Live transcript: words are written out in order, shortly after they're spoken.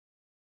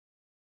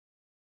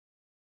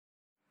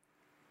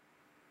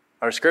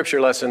Our scripture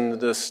lesson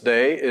this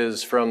day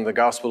is from the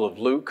Gospel of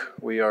Luke.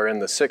 We are in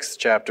the 6th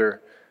chapter,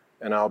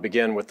 and I'll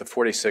begin with the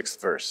 46th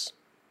verse.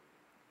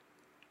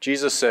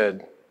 Jesus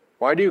said,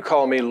 "Why do you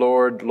call me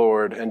Lord,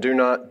 Lord, and do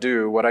not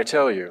do what I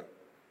tell you?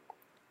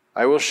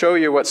 I will show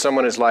you what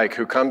someone is like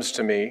who comes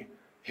to me,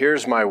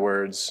 hears my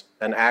words,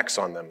 and acts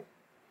on them.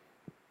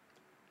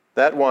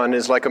 That one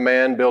is like a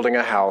man building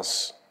a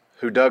house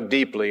who dug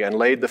deeply and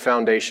laid the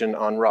foundation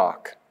on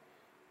rock.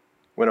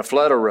 When a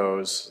flood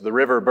arose, the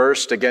river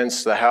burst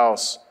against the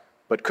house,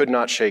 but could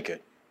not shake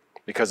it,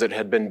 because it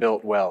had been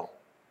built well.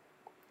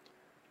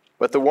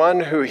 But the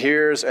one who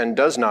hears and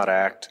does not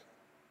act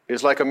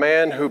is like a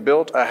man who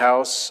built a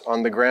house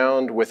on the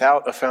ground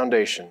without a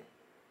foundation.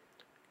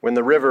 When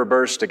the river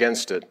burst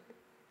against it,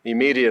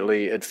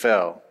 immediately it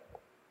fell,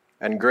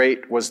 and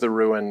great was the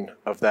ruin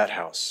of that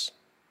house."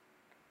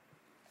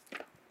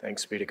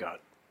 Thanks be to God.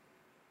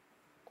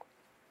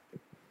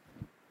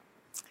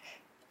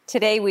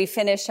 Today we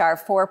finish our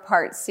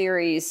 4-part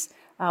series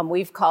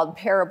we've called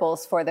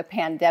Parables for the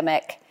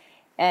Pandemic.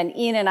 And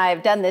Ian and I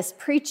have done this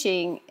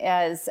preaching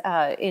as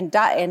in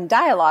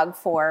dialogue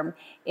form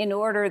in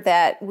order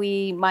that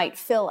we might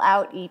fill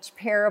out each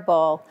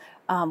parable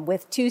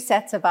with 2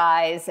 sets of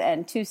eyes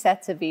and 2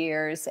 sets of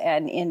ears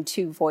and in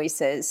 2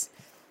 voices.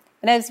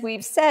 And as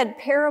we've said,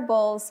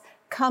 parables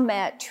come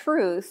at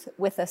truth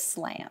with a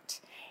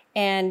slant.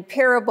 And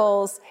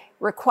parables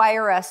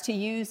require us to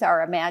use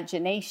our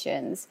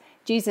imaginations.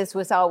 Jesus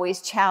was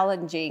always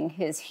challenging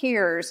his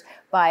hearers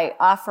by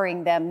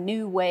offering them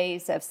new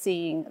ways of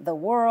seeing the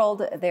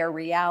world, their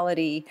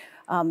reality,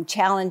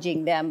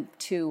 challenging them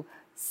to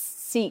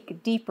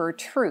seek deeper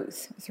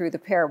truth through the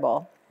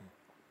parable.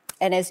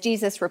 And as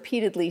Jesus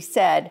repeatedly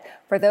said,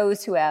 for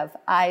those who have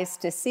eyes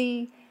to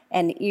see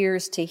and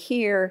ears to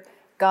hear,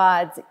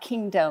 God's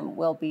kingdom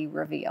will be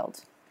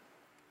revealed.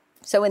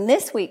 So in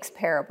this week's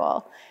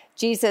parable,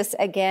 Jesus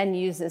again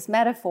uses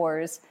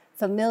metaphors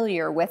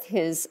familiar with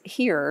his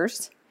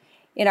hearers.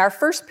 In our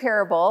first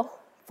parable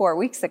 4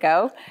 weeks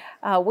ago,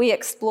 we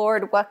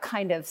explored what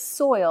kind of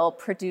soil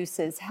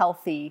produces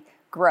healthy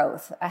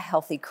growth, a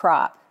healthy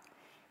crop.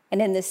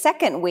 And in the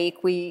second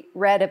week, we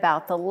read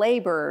about the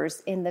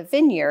laborers in the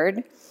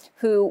vineyard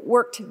who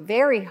worked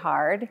very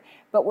hard,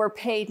 but were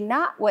paid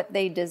not what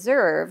they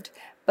deserved,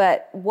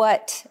 but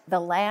what the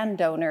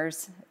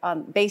landowners,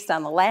 based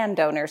on the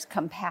landowner's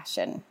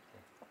compassion.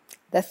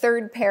 The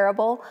third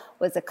parable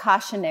was a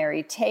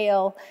cautionary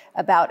tale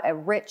about a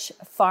rich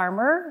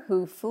farmer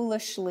who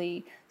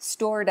foolishly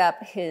stored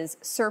up his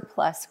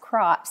surplus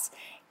crops,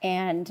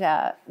 and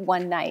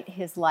one night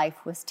his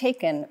life was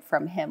taken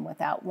from him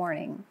without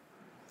warning.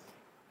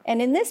 And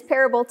in this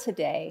parable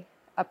today,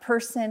 a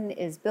person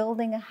is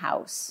building a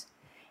house,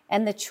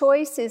 and the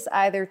choice is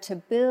either to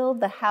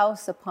build the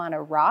house upon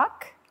a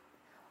rock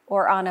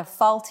or on a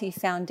faulty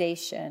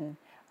foundation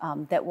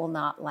that will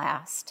not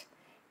last.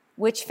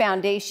 Which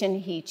foundation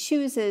he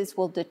chooses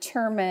will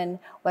determine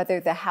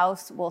whether the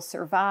house will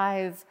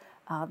survive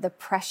the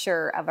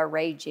pressure of a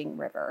raging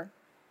river.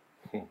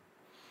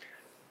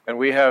 And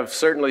we have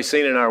certainly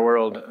seen in our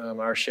world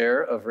our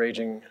share of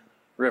raging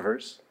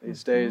rivers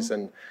these days.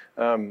 And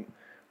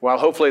while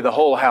hopefully the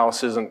whole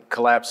house isn't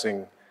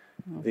collapsing,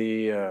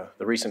 the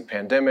recent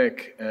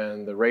pandemic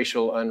and the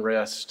racial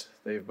unrest,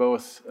 they've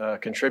both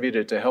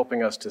contributed to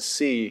helping us to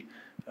see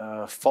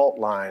fault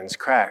lines,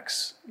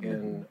 cracks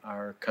in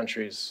our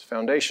country's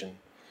foundation.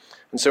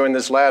 And so in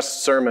this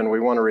last sermon, we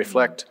want to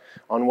reflect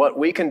on what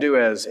we can do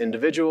as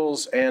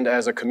individuals and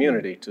as a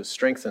community to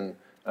strengthen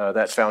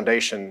that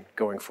foundation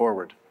going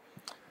forward.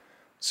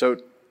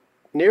 So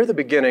near the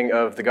beginning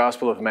of the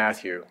Gospel of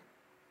Matthew,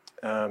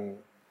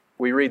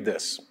 we read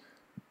this.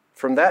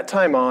 From that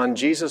time on,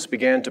 Jesus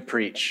began to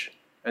preach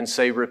and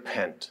say,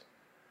 "Repent,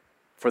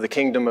 for the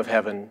kingdom of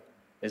heaven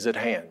is at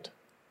hand."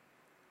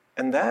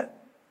 And that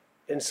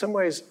in some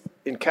ways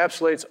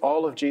encapsulates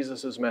all of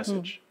Jesus'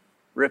 message.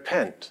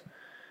 Repent.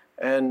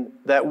 And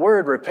that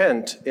word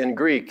repent in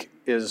Greek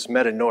is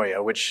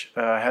metanoia, which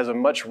has a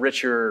much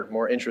richer,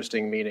 more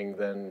interesting meaning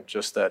than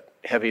just that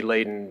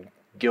heavy-laden,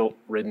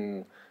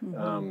 guilt-ridden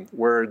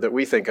word that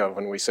we think of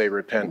when we say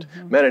repent.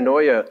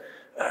 Metanoia,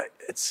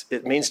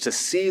 it means to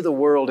see the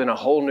world in a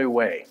whole new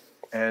way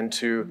and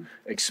to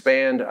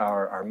expand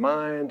our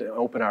mind,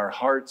 open our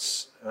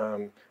hearts,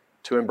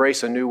 to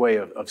embrace a new way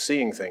of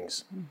seeing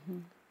things.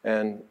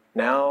 And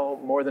now,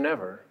 more than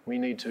ever, we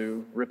need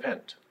to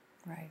repent.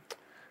 Right.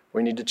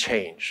 We need to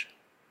change.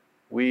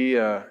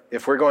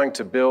 If we're going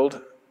to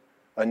build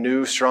a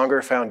new,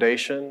 stronger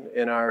foundation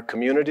in our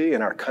community,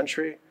 in our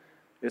country,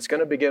 it's going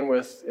to begin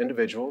with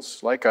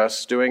individuals like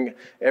us doing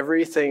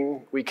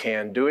everything we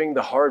can, doing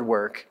the hard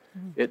work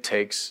it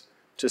takes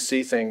to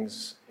see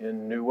things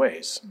in new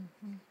ways.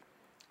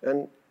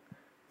 And,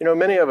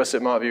 many of us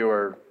at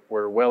Montview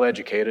were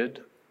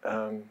well-educated,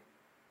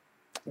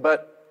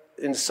 but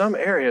in some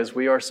areas,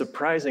 we are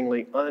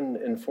surprisingly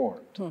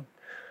uninformed.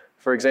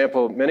 For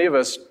example, many of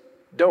us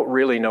don't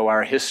really know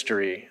our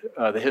history,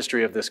 the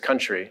history of this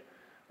country,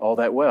 all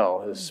that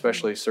well,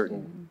 especially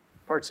certain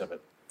parts of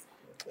it.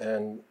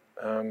 And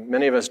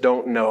Many of us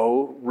don't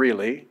know,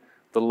 really,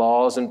 the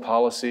laws and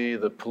policy,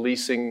 the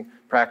policing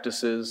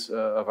practices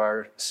of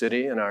our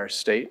city and our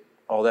state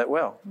all that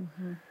well.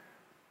 Mm-hmm.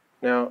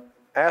 Now,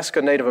 ask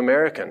a Native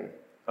American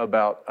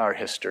about our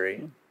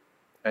history,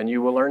 and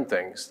you will learn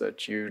things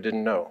that you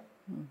didn't know.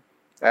 Mm.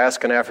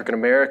 Ask an African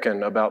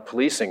American about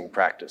policing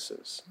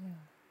practices,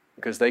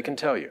 because they can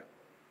tell you.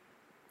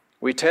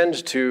 We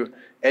tend to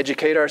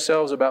educate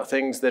ourselves about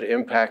things that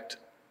impact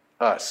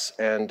us,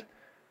 and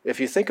if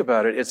you think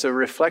about it, it's a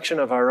reflection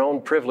of our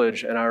own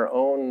privilege and our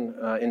own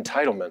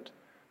entitlement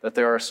that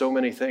there are so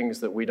many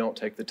things that we don't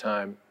take the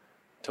time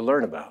to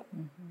learn about.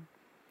 Mm-hmm.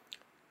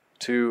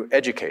 To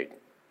educate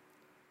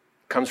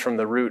comes from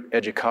the root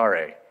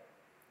educare,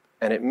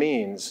 and it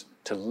means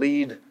to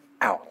lead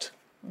out.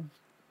 Mm.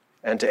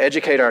 And to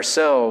educate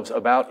ourselves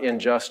about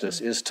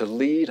injustice is to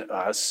lead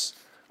us,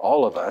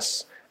 all of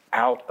us,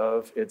 out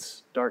of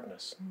its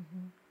darkness.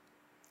 Mm-hmm.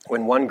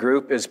 When one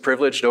group is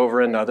privileged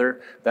over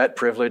another, that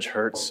privilege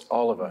hurts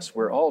all of us.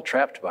 We're all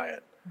trapped by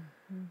it.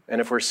 Mm-hmm. And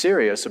if we're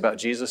serious about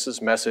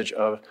Jesus' message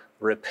of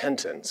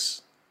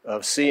repentance,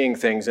 of seeing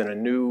things in a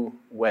new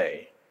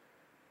way,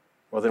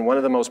 well, then one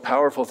of the most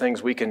powerful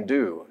things we can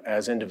do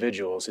as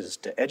individuals is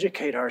to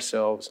educate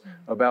ourselves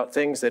about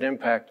things that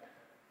impact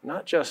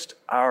not just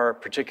our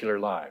particular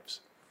lives,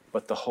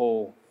 but the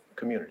whole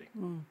community.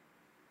 Mm.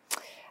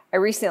 I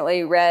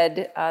recently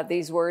read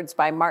these words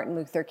by Martin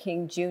Luther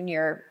King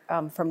Jr.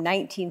 From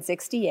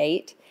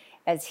 1968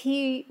 as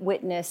he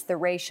witnessed the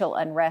racial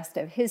unrest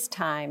of his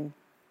time.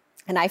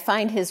 And I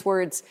find his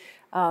words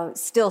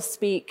still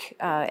speak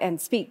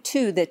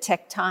to the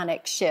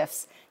tectonic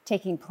shifts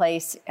taking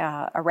place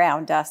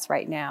around us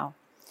right now.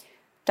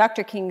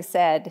 Dr. King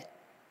said,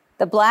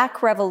 "The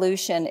Black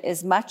Revolution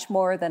is much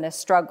more than a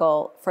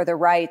struggle for the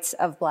rights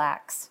of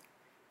Blacks.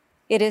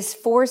 It is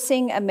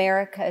forcing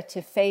America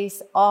to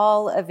face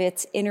all of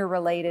its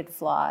interrelated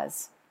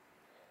flaws: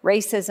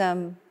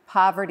 racism,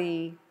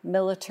 poverty,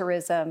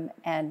 militarism,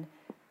 and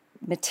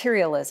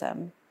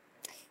materialism.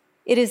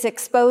 It is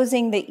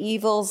exposing the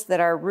evils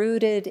that are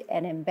rooted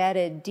and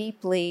embedded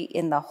deeply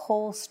in the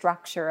whole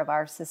structure of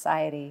our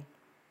society.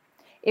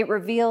 It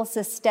reveals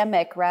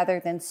systemic rather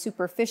than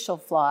superficial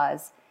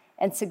flaws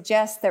and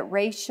suggests that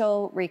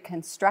radical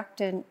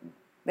reconstruction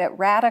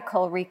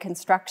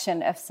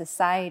of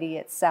society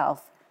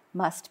itself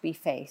must be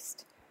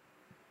faced."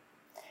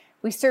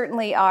 We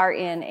certainly are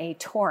in a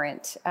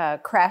torrent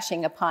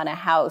crashing upon a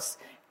house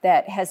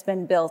that has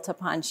been built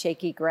upon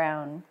shaky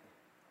ground.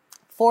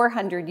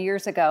 400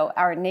 years ago,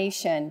 our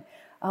nation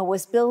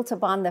was built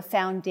upon the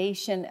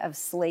foundation of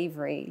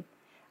slavery.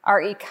 Our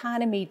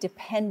economy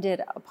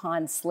depended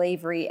upon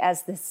slavery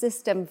as the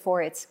system for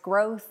its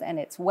growth and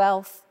its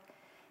wealth.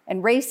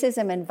 And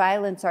racism and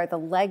violence are the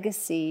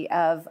legacy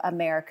of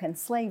American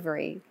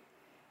slavery.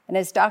 And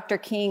as Dr.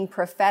 King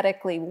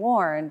prophetically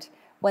warned,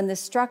 when the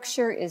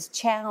structure is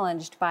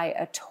challenged by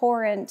a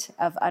torrent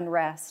of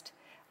unrest,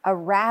 a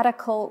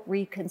radical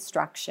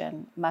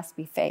reconstruction must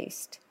be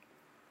faced.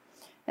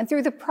 And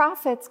through the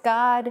prophets,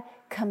 God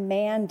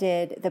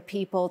commanded the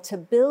people to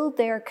build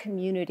their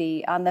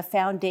community on the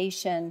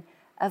foundation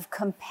of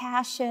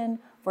compassion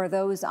for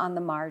those on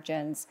the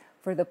margins,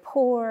 for the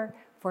poor,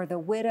 for the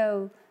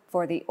widow,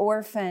 for the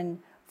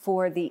orphan,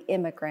 for the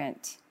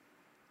immigrant.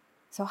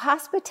 So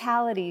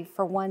hospitality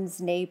for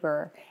one's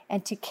neighbor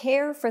and to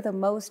care for the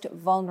most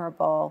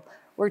vulnerable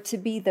were to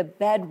be the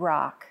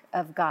bedrock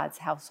of God's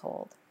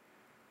household.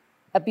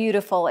 A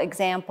beautiful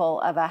example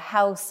of a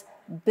house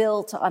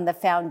built on the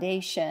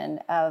foundation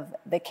of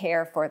the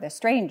care for the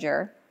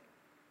stranger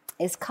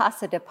is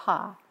Casa de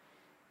Paz.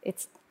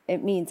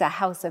 It means a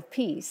house of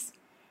peace.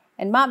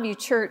 And Montview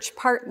Church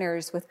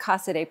partners with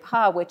Casa de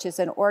Paz, which is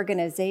an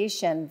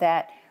organization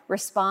that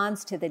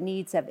responds to the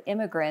needs of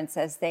immigrants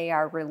as they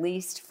are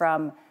released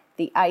from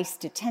the ICE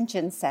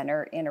detention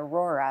center in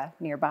Aurora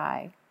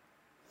nearby.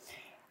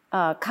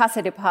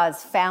 Casa de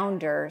Paz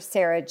founder,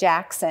 Sarah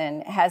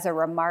Jackson, has a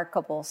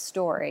remarkable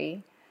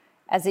story.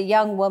 As a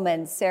young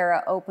woman,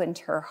 Sarah opened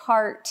her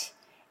heart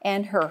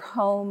and her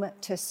home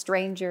to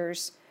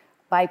strangers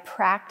by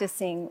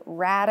practicing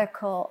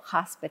radical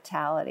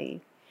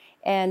hospitality.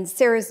 And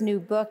Sarah's new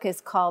book is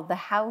called The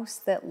House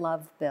That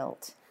Love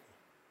Built.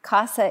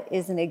 Casa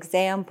is an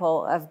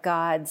example of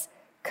God's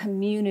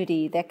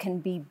community that can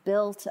be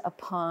built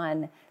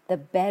upon the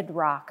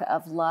bedrock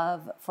of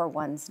love for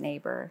one's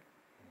neighbor.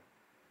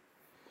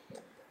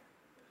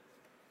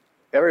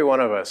 Every one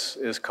of us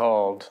is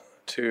called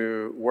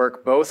to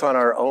work both on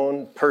our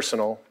own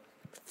personal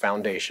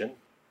foundation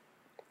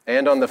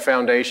and on the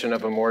foundation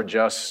of a more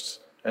just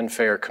and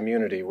fair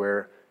community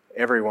where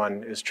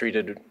everyone is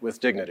treated with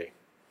dignity.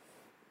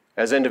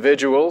 As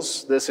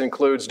individuals, this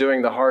includes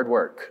doing the hard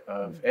work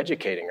of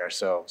educating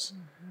ourselves,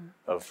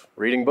 of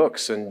reading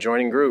books and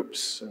joining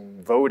groups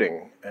and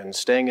voting and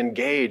staying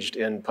engaged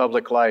in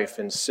public life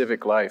and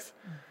civic life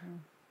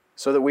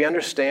so that we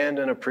understand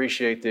and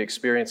appreciate the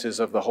experiences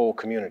of the whole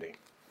community.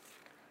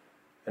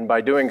 And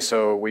by doing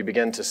so, we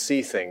begin to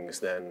see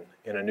things then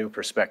in a new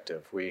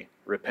perspective. We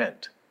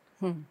repent.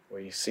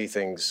 We see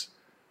things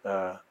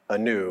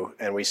anew,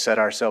 and we set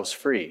ourselves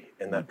free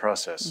in that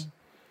process.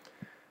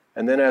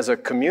 And then as a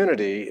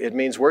community, it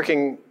means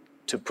working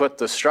to put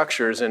the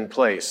structures in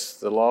place,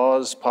 the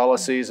laws,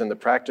 policies, and the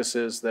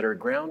practices that are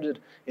grounded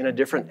in a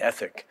different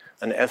ethic,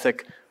 an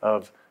ethic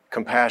of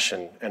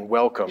compassion and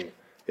welcome.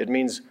 It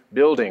means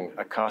building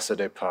a casa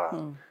de paz,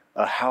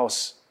 a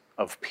house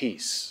of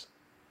peace.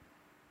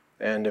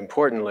 And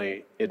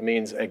importantly, it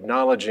means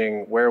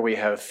acknowledging where we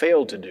have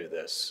failed to do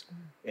this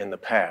in the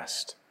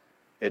past.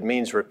 It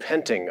means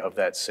repenting of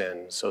that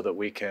sin so that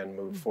we can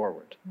move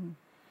forward.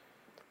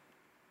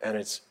 And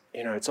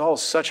it's all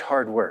such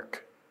hard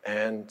work,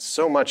 and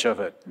so much of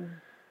it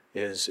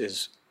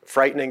is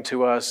frightening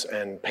to us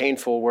and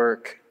painful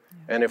work.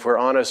 And if we're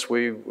honest,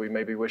 we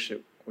maybe wish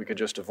we could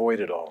just avoid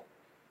it all.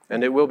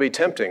 And it will be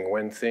tempting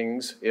when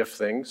if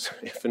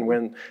and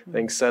when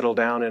things settle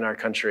down in our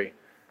country,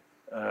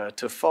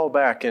 to fall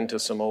back into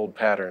some old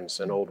patterns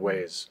and old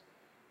ways.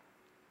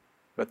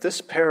 But this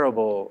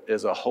parable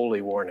is a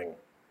holy warning.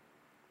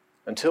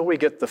 Until we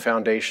get the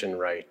foundation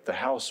right, the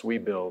house we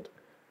build,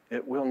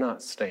 it will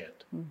not stand.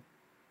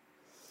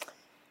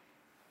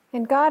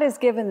 And God has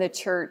given the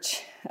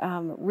church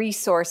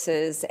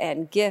resources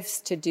and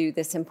gifts to do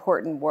this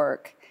important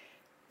work.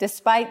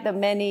 Despite the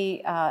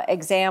many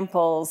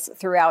examples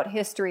throughout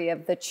history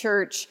of the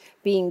church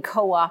being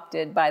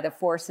co-opted by the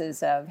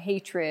forces of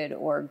hatred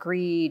or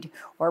greed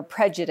or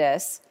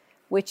prejudice,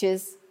 which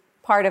is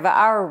part of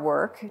our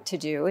work to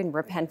do in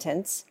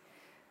repentance,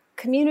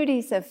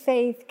 communities of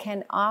faith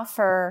can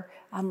offer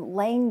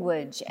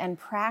language and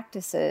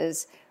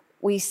practices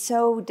we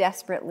so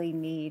desperately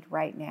need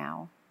right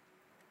now.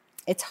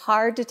 It's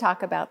hard to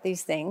talk about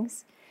these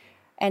things,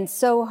 and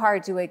so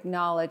hard to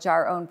acknowledge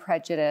our own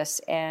prejudice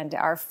and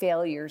our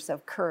failures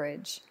of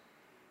courage.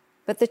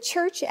 But the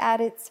church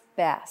at its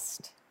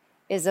best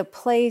is a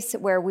place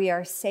where we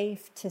are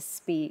safe to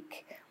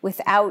speak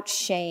without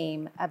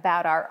shame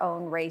about our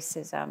own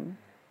racism.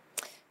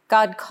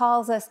 God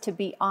calls us to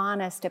be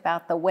honest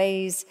about the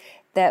ways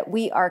that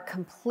we are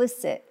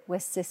complicit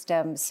with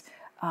systems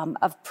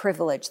of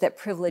privilege, that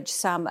privilege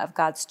some of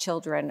God's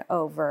children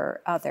over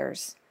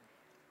others.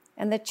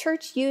 And the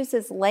church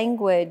uses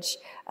language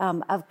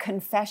of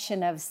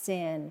confession of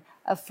sin,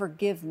 of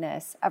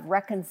forgiveness, of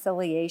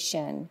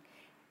reconciliation.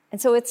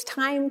 And so it's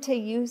time to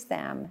use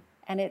them,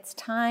 and it's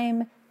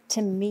time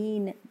to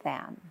mean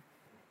them.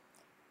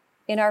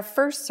 In our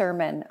first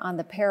sermon on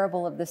the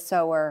parable of the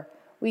sower,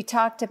 we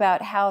talked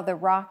about how the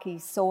rocky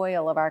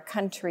soil of our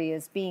country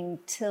is being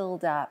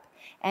tilled up,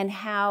 and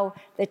how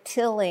the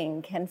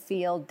tilling can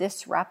feel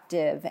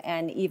disruptive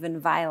and even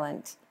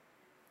violent.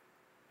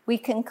 We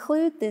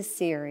conclude this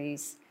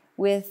series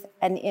with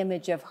an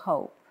image of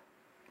hope.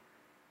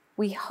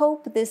 We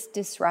hope this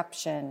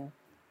disruption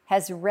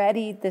has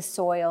readied the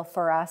soil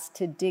for us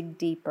to dig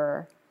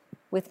deeper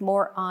with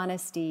more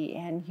honesty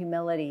and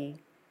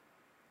humility,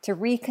 to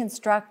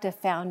reconstruct a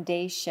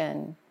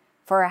foundation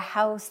for a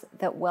house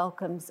that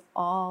welcomes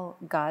all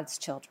God's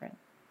children.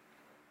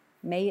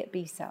 May it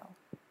be so.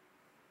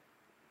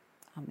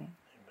 Amen.